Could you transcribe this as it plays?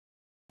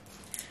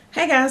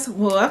Hey guys,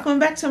 welcome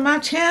back to my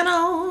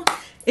channel.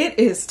 It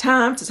is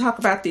time to talk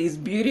about these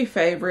beauty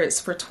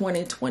favorites for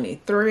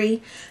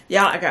 2023.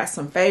 Y'all, I got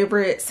some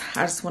favorites.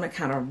 I just want to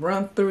kind of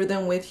run through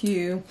them with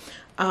you.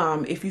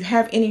 If you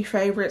have any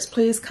favorites,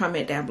 please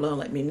comment down below and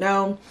let me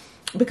know,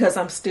 because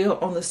I'm still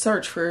on the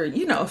search for,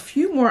 a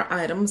few more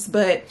items.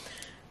 But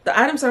the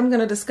items I'm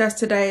going to discuss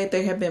today,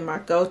 they have been my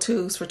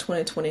go-tos for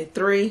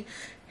 2023.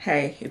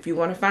 Hey, if you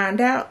want to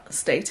find out,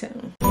 stay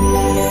tuned.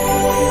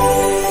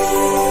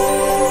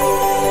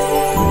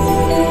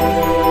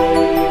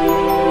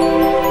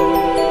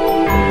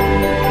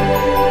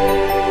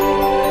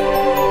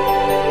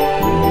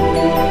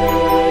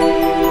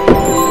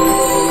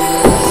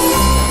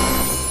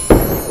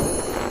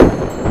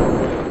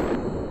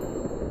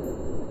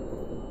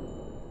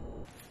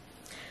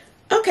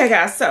 Okay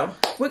guys, so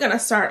we're gonna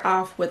start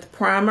off with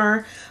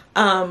primer.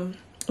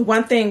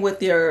 One thing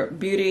with your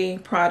beauty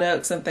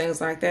products and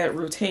things like that,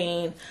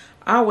 routine,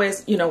 I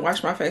always,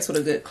 wash my face with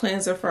a good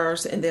cleanser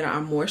first, and then I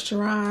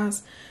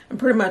moisturize. And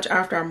pretty much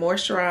after I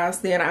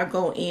moisturize, then I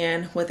go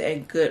in with a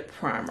good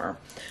primer.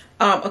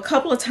 A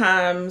couple of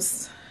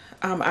times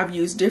I've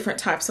used different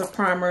types of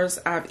primers.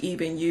 I've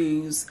even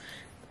used,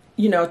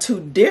 two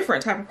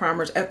different type of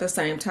primers at the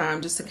same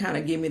time, just to kind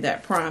of give me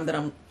that prime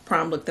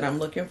look that I'm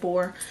looking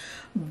for.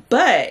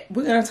 But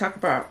we're going to talk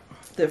about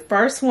the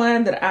first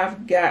one that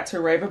I've got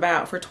to rave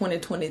about for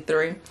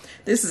 2023.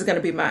 This is going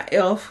to be my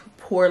e.l.f.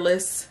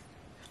 Poreless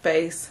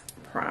Face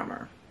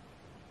Primer.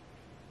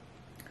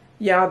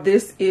 Y'all,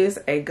 this is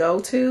a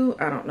go-to.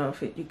 I don't know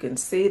if you can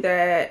see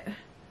that,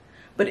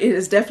 but it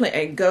is definitely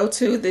a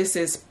go-to. This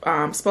is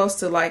supposed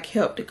to like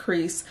help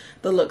decrease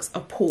the looks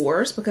of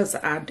pores, because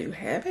I do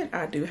have it.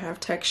 I do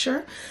have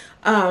texture.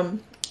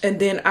 And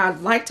then I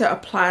like to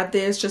apply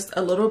this just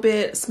a little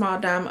bit, small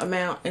dime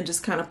amount, and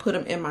just kind of put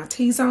them in my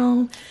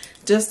T-zone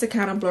just to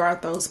kind of blur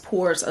out those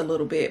pores a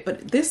little bit.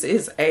 But this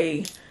is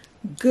a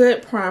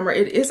good primer.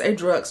 It is a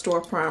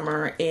drugstore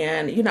primer,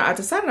 and I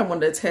decided I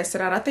wanted to test it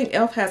out. I think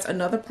e.l.f. has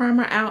another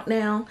primer out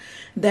now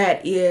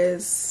that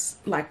is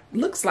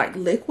looks like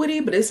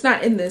liquidy, but it's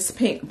not in this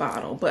pink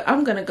bottle. But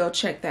I'm gonna go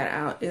check that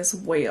out as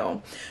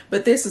well.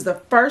 But this is the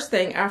first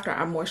thing after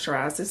I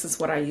moisturize. This is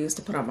what I use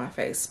to put on my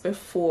face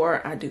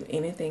before I do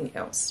anything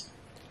else.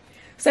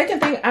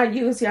 Second thing I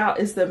use, y'all,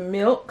 is the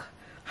Milk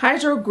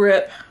Hydro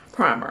Grip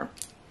Primer.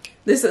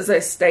 This is a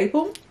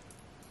staple.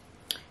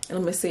 And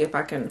let me see if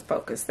I can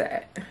focus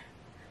that.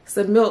 It's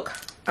the Milk,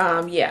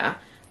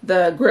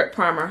 the grip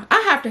primer. I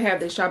have to have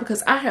this, y'all,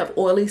 because I have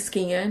oily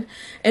skin,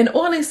 and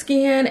oily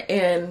skin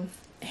and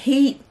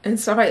heat and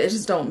stuff like that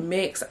just don't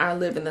mix. I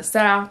live in the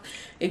South.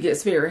 It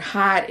gets very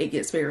hot. It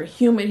gets very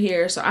humid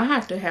here. So I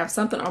have to have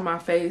something on my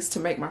face to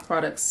make my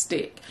products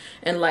stick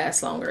and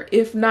last longer.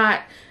 If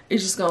not,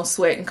 it's just going to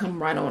sweat and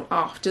come right on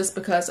off just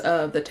because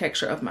of the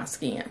texture of my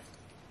skin.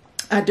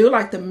 I do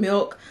like the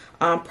Milk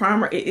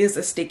primer. It is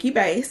a sticky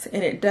base,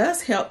 and it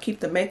does help keep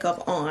the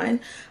makeup on.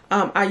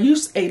 I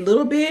use a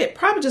little bit,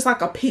 probably just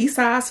like a pea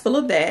size full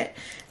of that,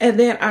 and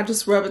then I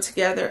just rub it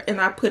together and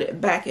I put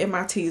it back in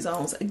my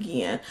T-zones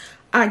again.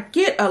 I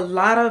get a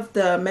lot of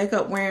the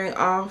makeup wearing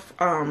off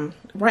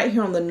right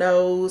here on the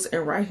nose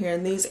and right here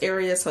in these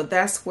areas, so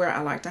that's where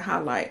I like to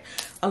highlight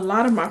a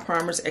lot of my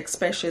primers,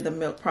 especially the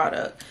Milk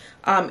product.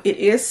 It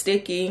is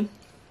sticky,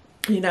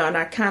 and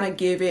I kind of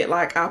give it,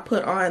 like, I'll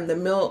put on the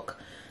Milk,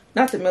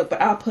 not the Milk, but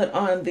I'll put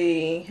on the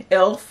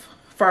e.l.f.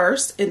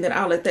 first, and then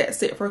I'll let that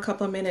sit for a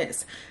couple of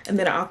minutes, and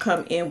then I'll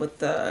come in with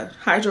the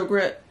Hydro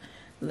Grip,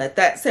 let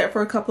that sit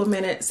for a couple of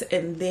minutes,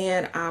 and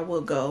then I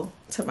will go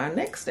to my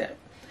next step.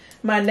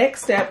 My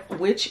next step,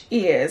 which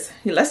is,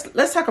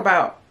 let's talk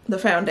about the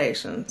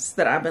foundations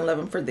that I've been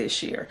loving for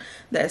this year.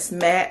 That's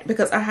matte,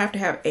 because I have to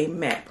have a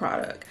matte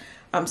product.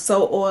 I'm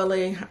so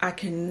oily, I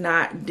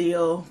cannot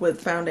deal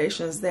with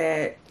foundations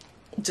that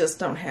just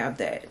don't have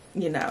that.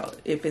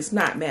 If it's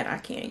not matte, I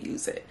can't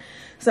use it.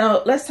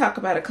 So let's talk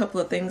about a couple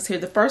of things here.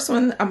 The first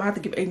one I'm going to have to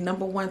give a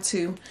 #1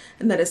 to,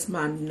 and that is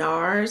my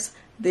NARS.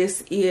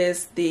 This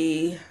is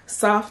the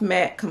Soft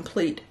Matte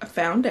Complete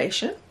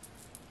Foundation.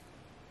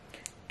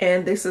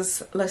 And this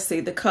is, let's see,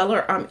 the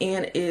color I'm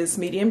in is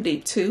Medium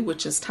Deep 2,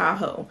 which is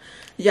Tahoe.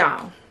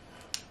 Y'all,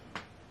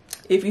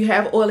 if you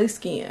have oily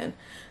skin,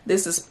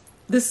 this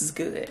is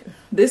good.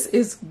 This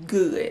is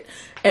good.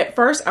 At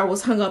first, I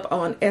was hung up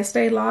on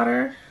Estee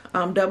Lauder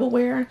Double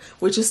Wear,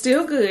 which is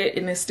still good,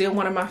 and it's still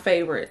one of my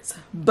favorites.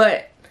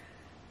 But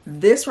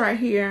this right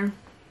here,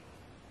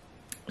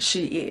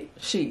 she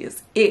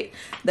is it.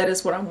 That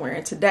is what I'm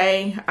wearing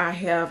today.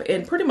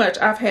 And pretty much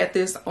I've had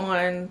this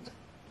on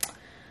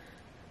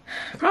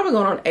probably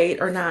going on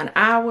 8 or 9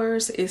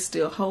 hours. It's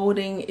still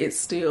holding. It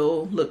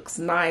still looks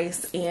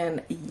nice.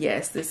 And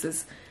yes, this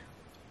is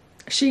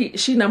she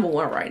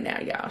 #1 right now,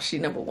 y'all. She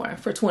 #1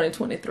 for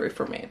 2023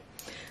 for me.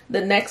 The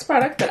next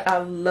product that I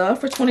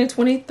love for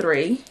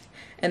 2023,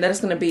 and that is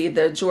going to be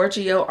the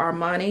Giorgio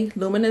Armani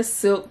Luminous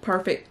Silk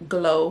Perfect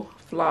Glow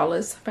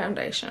Flawless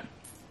Foundation.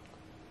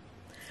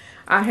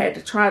 I had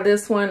to try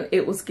this one.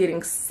 It was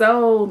getting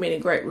so many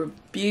great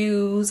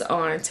reviews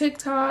on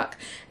TikTok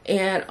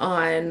and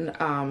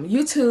on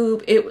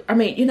YouTube. I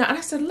mean, you know,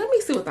 I said, let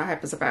me see what the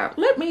hype is about.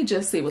 Let me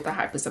just see what the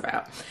hype is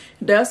about.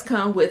 It does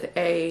come with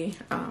a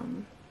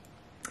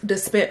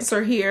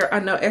dispenser here. I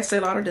know Estee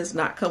Lauder does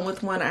not come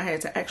with one. I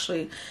had to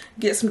actually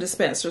get some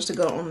dispensers to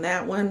go on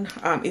that one.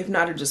 If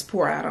not, it'll just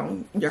pour out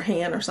on your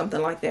hand or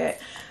something like that.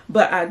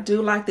 But I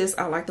do like this.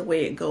 I like the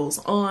way it goes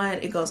on.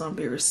 It goes on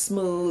very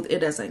smooth. It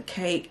doesn't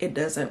cake.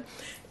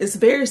 It's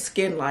very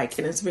skin-like,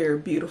 and it's very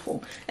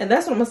beautiful. And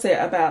that's what I'm gonna say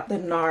about the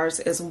NARS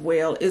as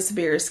well. It's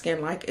very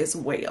skin-like as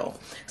well.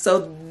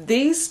 So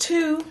these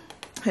two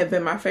have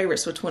been my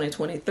favorites for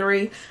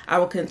 2023. I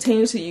will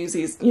continue to use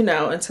these, you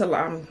know, until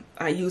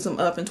I use them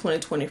up in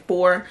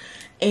 2024.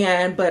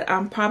 But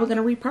I'm probably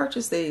gonna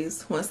repurchase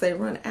these once they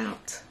run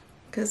out,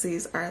 because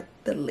these are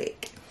the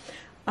lick.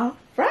 All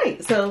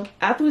right, so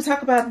after we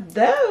talk about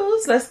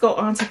those, let's go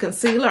on to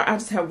concealer. I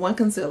just have one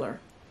concealer.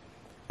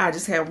 I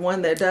just have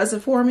one that does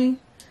it for me.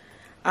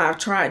 I've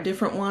tried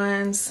different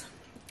ones.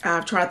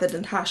 I've tried the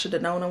Natasha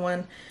Denona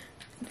one.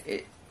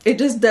 It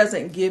just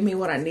doesn't give me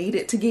what I need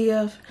it to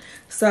give.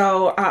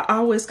 So I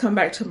always come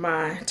back to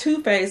my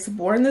Too Faced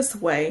Born This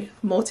Way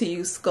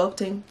Multi-Use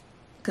Sculpting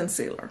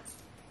Concealer.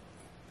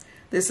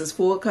 This is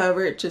full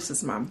coverage. This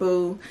is my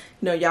boo.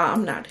 You know, y'all,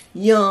 I'm not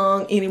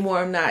young anymore.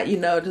 I'm not, you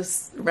know,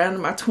 just around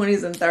in my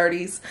 20s and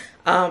 30s.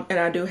 And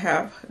I do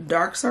have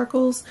dark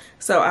circles.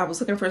 So I was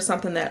looking for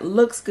something that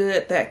looks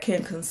good that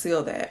can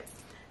conceal that.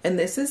 And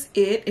this is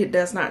it. It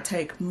does not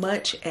take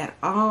much at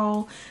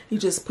all. You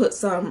just put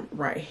some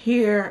right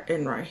here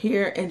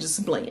and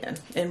just blend.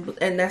 And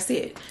that's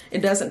it.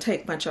 It doesn't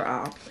take much at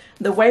all.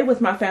 The way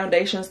with my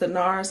foundations, the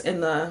NARS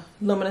and the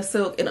Luminous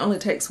Silk, it only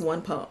takes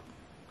one pump.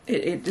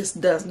 It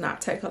just does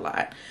not take a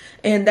lot.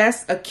 And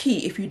that's a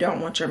key if you don't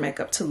want your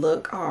makeup to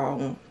look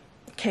all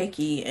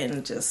cakey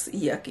and just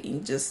yucky. You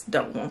just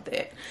don't want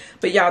that.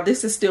 But y'all,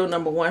 this is still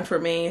 #1 for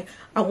me.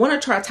 I want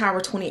to try Tower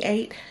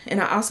 28,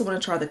 and I also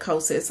want to try the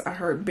Kosas. I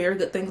heard very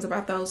good things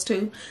about those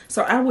too.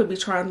 So I would be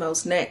trying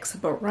those next.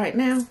 But right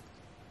now,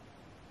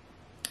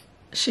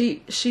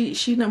 she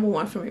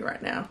 #1 for me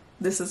right now.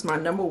 This is my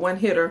 #1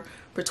 hitter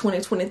for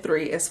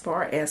 2023 as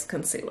far as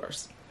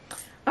concealers.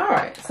 All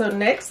right, so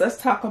next let's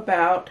talk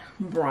about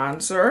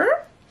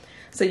bronzer.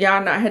 So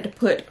y'all know I had to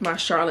put my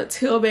Charlotte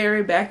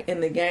Tilbury back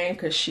in the game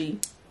because she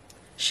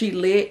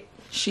lit.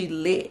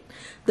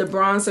 The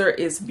bronzer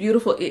is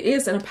beautiful. It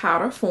is in a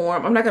powder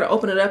form. I'm not going to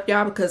open it up,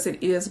 y'all, because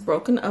it is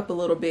broken up a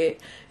little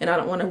bit and I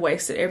don't want to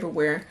waste it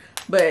everywhere.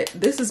 But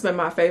this has been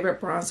my favorite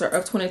bronzer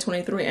of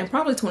 2023 and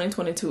probably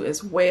 2022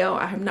 as well.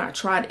 I have not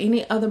tried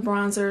any other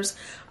bronzers.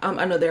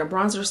 I know there are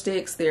bronzer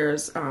sticks.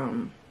 There's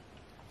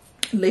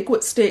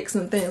liquid sticks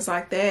and things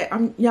like that.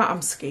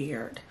 I'm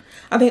scared.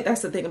 I think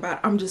that's the thing about it.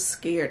 I'm just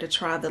scared to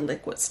try the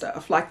liquid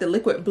stuff, like the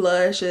liquid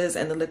blushes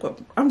and the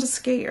liquid. I'm just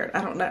scared.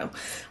 I don't know.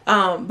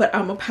 But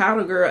I'm a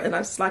powder girl and I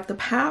just like the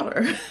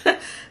powder.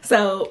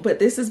 But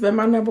this has been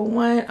my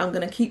 #1. I'm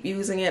going to keep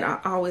using it. I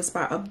always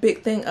buy a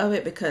big thing of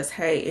it because,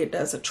 hey, it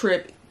does a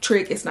trick.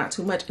 It's not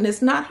too much and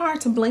it's not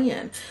hard to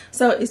blend.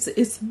 So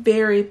it's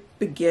very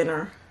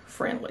beginner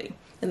friendly.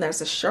 And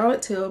there's a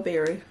Charlotte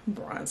Tilbury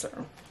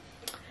bronzer.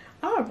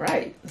 All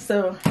right,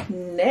 so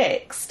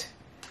next,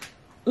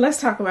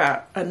 let's talk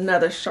about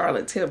another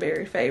Charlotte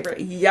Tilbury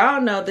favorite. Y'all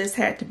know this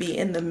had to be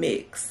in the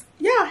mix.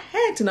 Y'all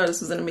had to know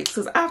this was in the mix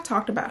because I've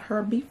talked about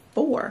her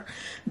before.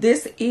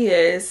 This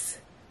is,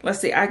 let's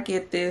see, I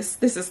get this.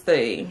 This is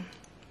the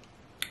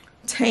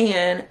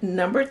Tan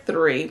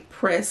 #3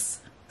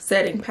 Press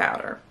Setting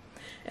Powder.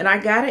 And I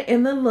got it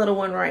in the little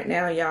one right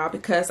now, y'all,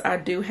 because I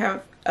do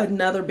have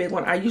another big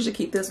one. I usually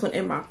keep this one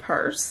in my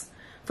purse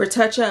for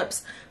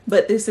touch-ups,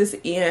 but this is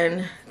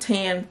in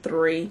Tan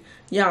 3.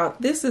 Y'all,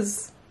 this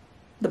is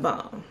the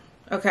bomb.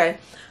 Okay,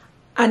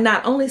 I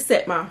not only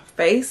set my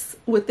face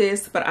with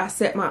this, but I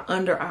set my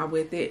under eye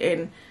with it,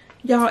 and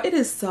y'all, it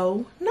is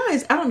so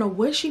nice. I don't know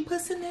what she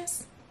puts in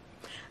this.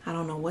 I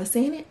don't know what's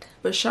in it,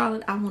 but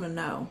Charlotte, I want to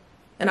know,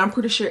 and I'm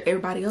pretty sure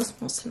everybody else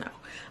wants to know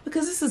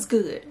because this is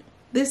good.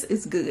 This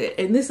is good,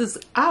 and this is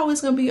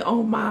always going to be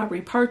on my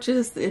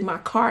repurchase in my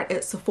cart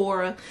at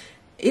Sephora.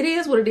 It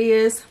is what it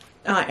is.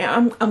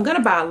 And I'm going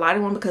to buy a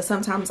lighter one because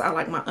sometimes I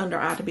like my under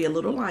eye to be a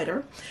little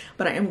lighter.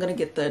 But I am going to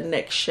get the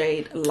next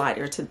shade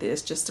lighter to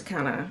this just to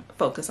kind of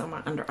focus on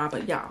my under eye.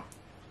 But y'all,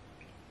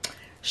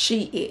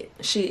 she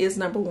is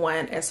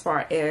 #1 as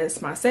far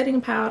as my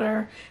setting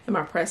powder and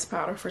my pressed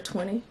powder for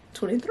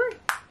 2023.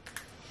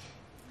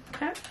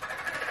 Okay.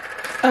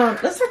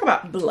 Let's talk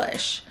about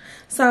blush.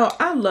 So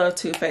I love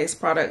Too Faced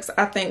products.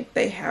 I think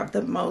they have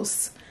the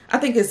most... I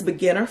think it's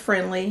beginner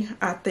friendly.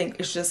 I think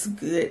it's just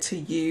good to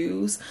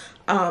use.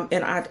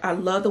 And I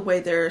love the way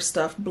their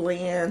stuff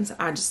blends.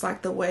 I just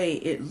like the way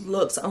it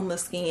looks on the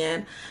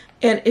skin.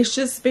 And it's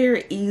just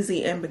very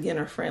easy and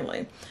beginner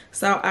friendly.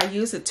 So I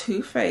use a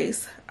Too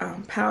Faced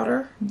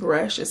powder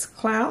brush. It's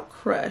Cloud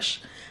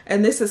Crush.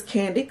 And this is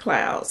Candy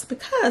Clouds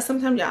because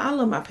sometimes, y'all, I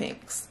love my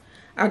pinks.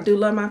 I do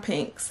love my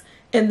pinks.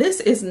 And this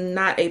is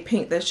not a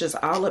pink that's just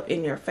all up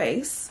in your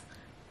face.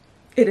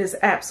 It is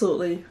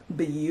absolutely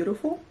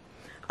beautiful.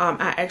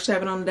 I actually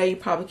have it on today. You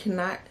probably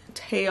cannot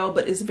tell,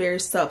 but it's very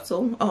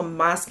subtle on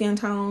my skin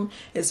tone.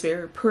 It's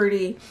very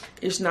pretty.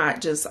 It's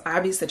not just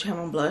obvious that you have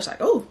on blush, like,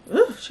 oh,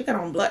 ugh, she got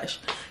on blush.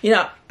 You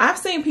know, I've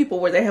seen people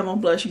where they have on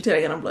blush, you tell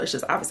they got on blush,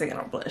 just obviously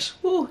got on blush.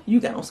 Ooh, you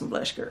got on some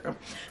blush, girl.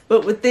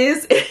 But with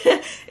this,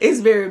 it's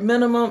very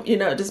minimum. You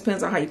know, it just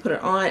depends on how you put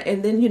it on.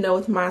 And then, you know,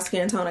 with my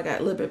skin tone, I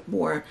got a little bit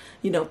more,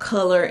 you know,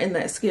 color in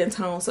that skin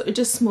tone, so it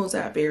just smooths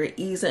out very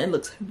easy and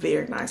looks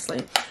very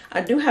nicely.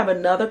 I do have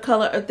another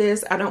color of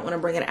this. I don't want to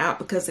bring it out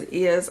because it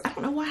is, I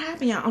don't know what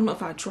happened, y'all. I don't know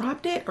if I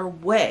dropped it or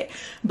what,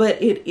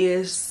 but it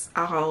is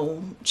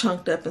all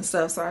chunked up and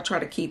stuff, so I try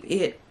to keep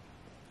it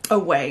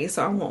away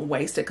so I won't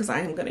waste it because I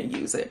am going to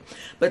use it.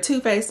 But Too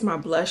Faced, my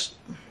blush,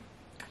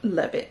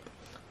 love it.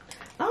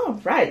 All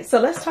right, so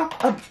let's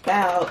talk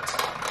about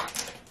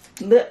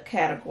lip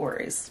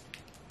categories.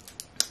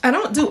 I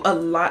don't do a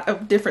lot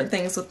of different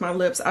things with my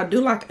lips. I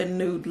do like a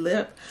nude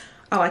lip.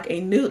 I like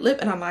a nude lip,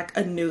 and I like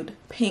a nude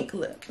pink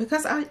lip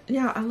because I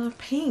love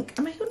pink.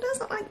 I mean, who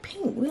doesn't like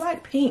pink? We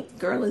like pink,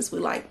 girlies. We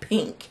like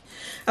pink.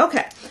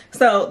 Okay,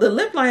 so the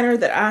lip liner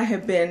that I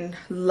have been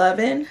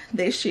loving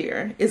this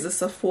year is a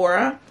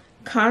Sephora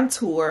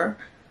Contour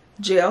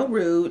Gel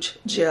Rouge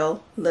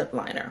Gel Lip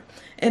Liner,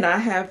 and I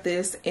have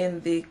this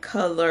in the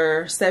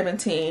color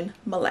 17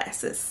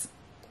 Molasses.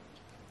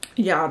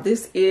 Y'all,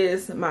 this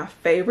is my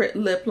favorite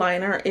lip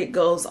liner. It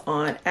goes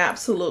on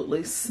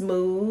absolutely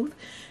smooth,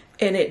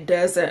 and it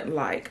doesn't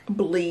like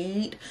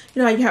bleed.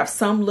 You know how you have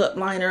some lip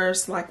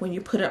liners, like when you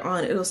put it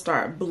on, it'll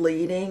start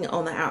bleeding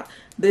on the out.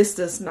 This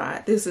does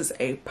not. This is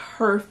a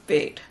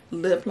perfect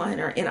lip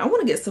liner, and I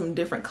want to get some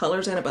different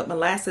colors in it, but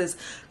Molasses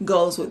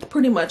goes with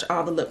pretty much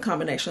all the lip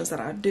combinations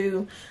that I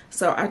do,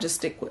 so I just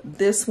stick with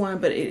this one.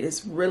 But it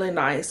is really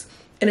nice,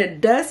 and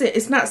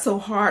it's not so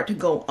hard to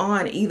go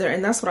on either,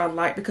 and that's what I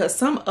like, because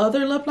some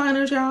other lip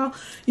liners, y'all,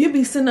 you'd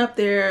be sitting up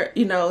there,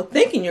 you know,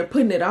 thinking you're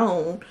putting it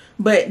on,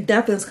 but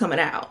nothing's coming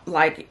out.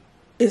 Like,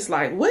 it's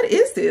like, what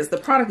is this? The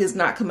product is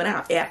not coming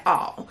out at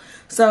all.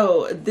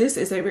 So this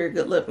is a very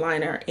good lip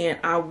liner, and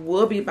I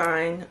will be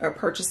buying or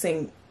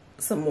purchasing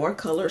some more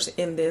colors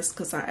in this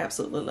because I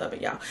absolutely love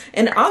it, y'all.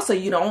 And also,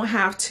 you don't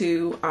have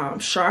to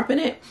sharpen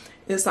it.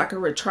 It's like a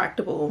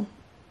retractable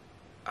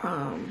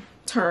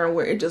turn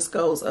where it just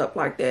goes up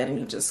like that, and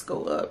you just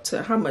go up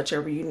to how much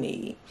ever you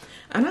need.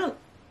 And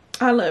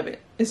I love it.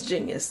 It's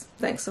genius.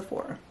 Thanks,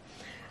 Sephora.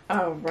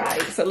 All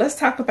right, so let's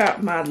talk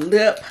about my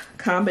lip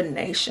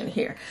combination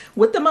here.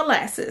 With the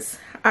Molasses,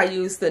 I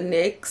use the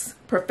NYX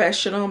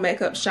Professional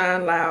Makeup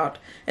Shine Loud,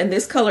 and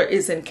this color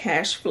is in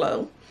Cash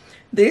Flow.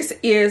 This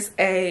is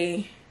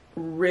a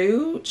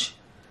rouge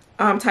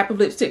type of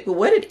lipstick, but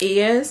what it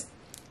is,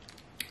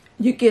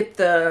 you get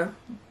the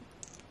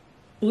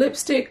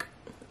lipstick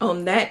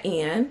on that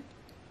end,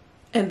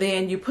 and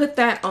then you put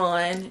that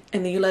on,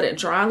 and then you let it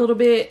dry a little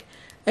bit,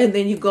 and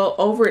then you go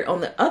over it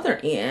on the other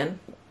end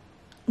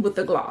with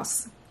the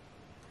gloss.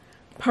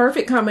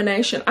 Perfect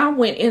combination. I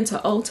went into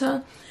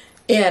Ulta,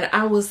 and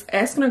I was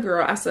asking a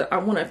girl, I said, I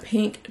want a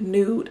pink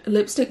nude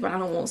lipstick, but I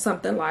don't want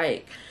something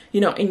like, you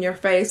know, in your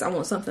face. I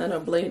want something that'll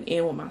blend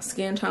in with my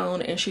skin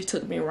tone. And she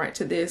took me right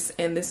to this,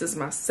 and this is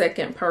my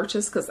second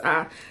purchase because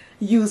I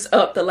used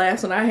up the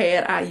last one I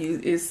had.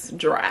 It's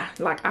dry.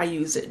 Like, I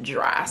used it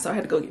dry, so I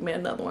had to go get me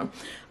another one.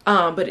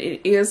 But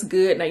it is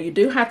good. Now, you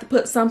do have to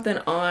put something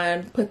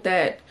on, put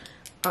that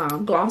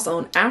gloss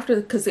on after,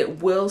 because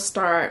it will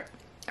start,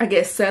 I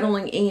guess,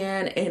 settling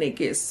in, and it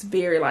gets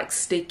very like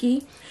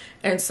sticky.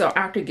 And so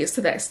after it gets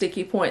to that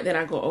sticky point, then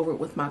I go over it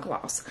with my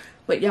gloss.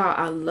 But y'all,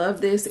 I love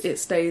this. It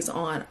stays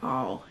on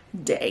all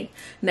day.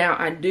 Now,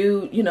 I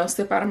do, you know,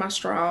 sip out of my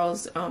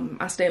straws,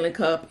 my Stanley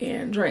cup,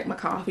 and drink my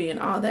coffee and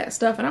all that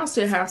stuff, and I'll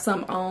still have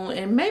some on,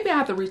 and maybe I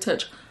have to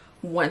retouch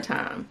one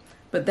time,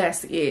 but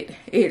that's it.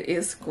 It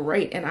is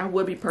great, and I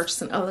will be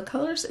purchasing other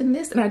colors in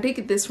this, and I did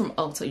get this from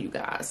Ulta, you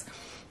guys.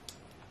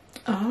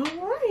 All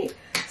right,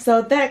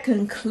 so that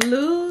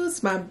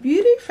concludes my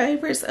beauty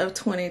favorites of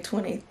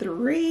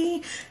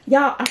 2023.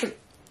 Y'all,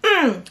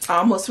 I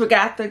almost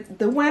forgot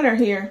the winner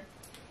here.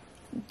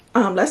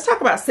 Let's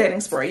talk about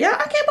setting spray. Yeah,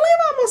 I can't believe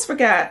I almost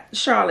forgot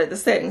Charlotte, the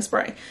setting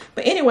spray.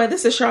 But anyway,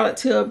 this is Charlotte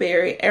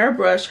Tilbury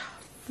Airbrush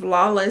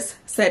Flawless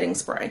Setting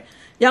Spray.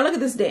 Y'all, look at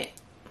this dent.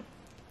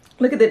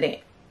 Look at the dent.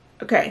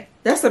 Okay,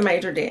 that's a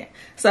major dent.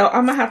 So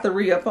I'm gonna have to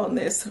re-up on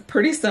this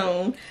pretty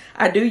soon.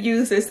 I do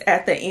use this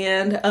at the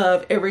end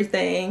of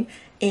everything,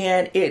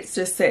 and it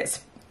just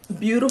sets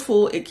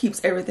beautiful. It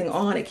keeps everything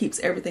on. It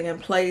keeps everything in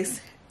place.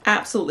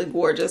 Absolutely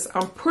gorgeous.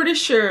 I'm pretty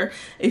sure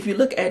if you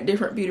look at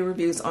different beauty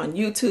reviews on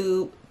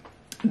YouTube,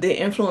 the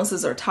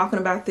influencers are talking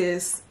about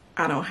this.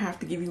 I don't have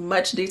to give you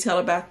much detail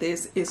about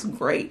this. It's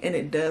great, and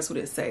it does what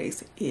it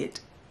says it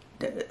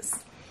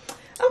does.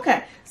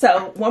 Okay,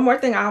 so one more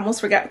thing I almost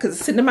forgot because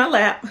it's sitting in my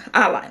lap.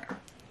 Eyeliner.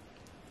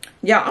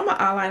 Y'all, I'm an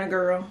eyeliner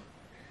girl.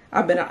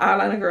 I've been an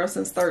eyeliner girl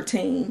since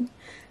 13.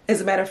 As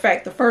a matter of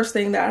fact, the first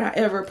thing that I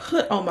ever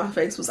put on my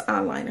face was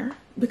eyeliner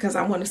because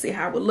I wanted to see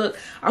how it would look.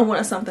 I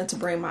wanted something to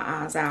bring my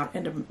eyes out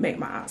and to make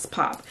my eyes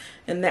pop,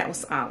 and that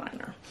was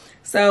eyeliner.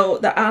 So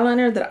the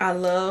eyeliner that I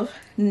love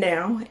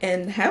now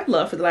and have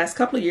loved for the last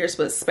couple of years,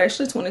 but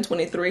especially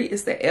 2023,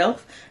 is the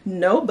e.l.f.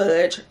 No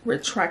Budge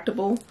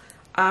Retractable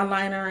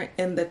Eyeliner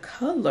in the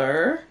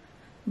color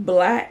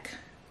Black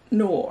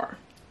Noir.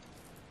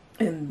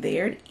 And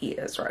there it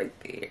is right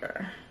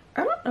there.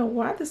 I don't know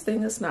why this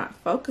thing is not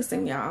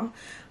focusing, y'all,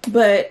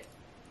 but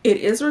it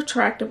is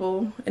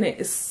retractable and it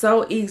is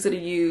so easy to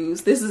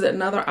use. This is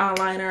another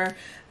eyeliner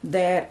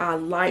that I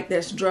like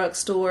that's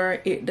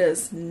drugstore. It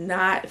does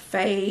not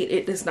fade.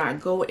 It does not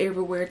go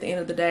everywhere at the end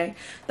of the day.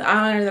 The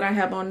eyeliner that I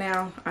have on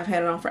now, I've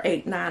had it on for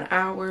 8-9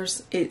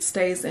 hours. It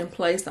stays in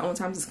place. The only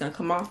time it's going to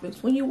come off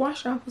is when you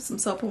wash it off with some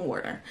soap and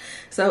water.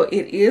 So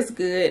it is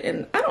good,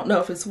 and I don't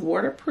know if it's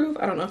waterproof.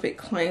 I don't know if it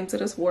claims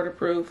it is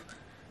waterproof,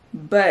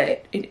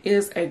 but it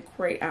is a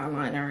great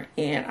eyeliner,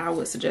 and I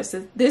would suggest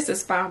it. This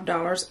is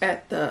 $5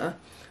 at the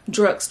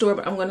drugstore,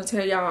 but I'm going to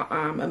tell y'all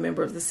I'm a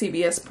member of the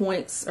CVS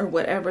points or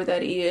whatever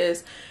that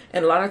is,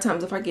 and a lot of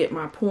times if I get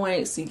my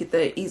points, you get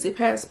the Easy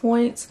Pass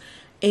points,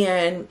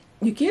 and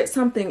you get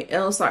something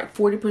else like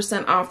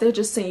 40% off. They're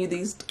just sending you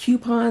these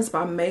coupons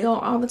by mail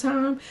all the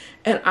time,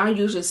 and I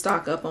usually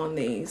stock up on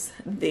these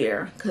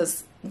there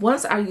because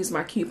once I use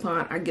my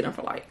coupon, I get them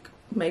for like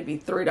maybe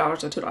 $3 or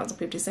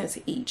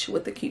 $2.50 each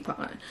with the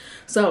coupon.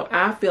 So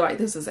I feel like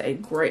this is a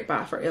great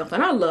buy for e.l.f.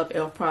 and I love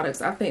e.l.f.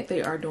 products. I think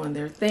they are doing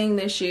their thing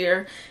this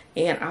year,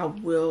 and I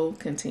will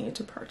continue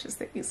to purchase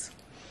these.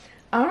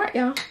 All right,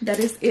 y'all, that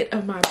is it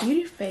of my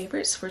beauty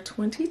favorites for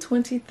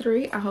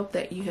 2023. I hope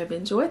that you have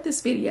enjoyed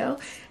this video,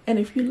 and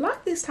if you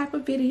like these type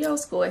of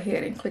videos, go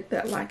ahead and click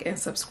that like and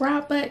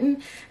subscribe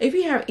button. If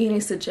you have any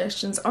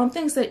suggestions on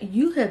things that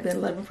you have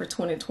been loving for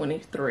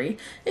 2023,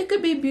 it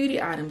could be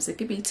beauty items, it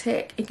could be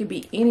tech, it could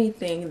be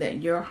anything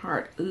that your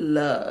heart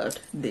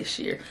loved this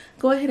year.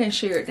 Go ahead and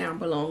share it down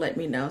below and let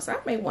me know, so I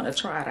may want to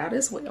try it out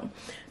as well.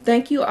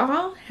 Thank you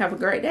all. Have a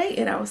great day,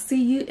 and I will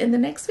see you in the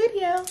next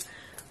video.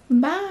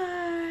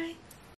 Bye.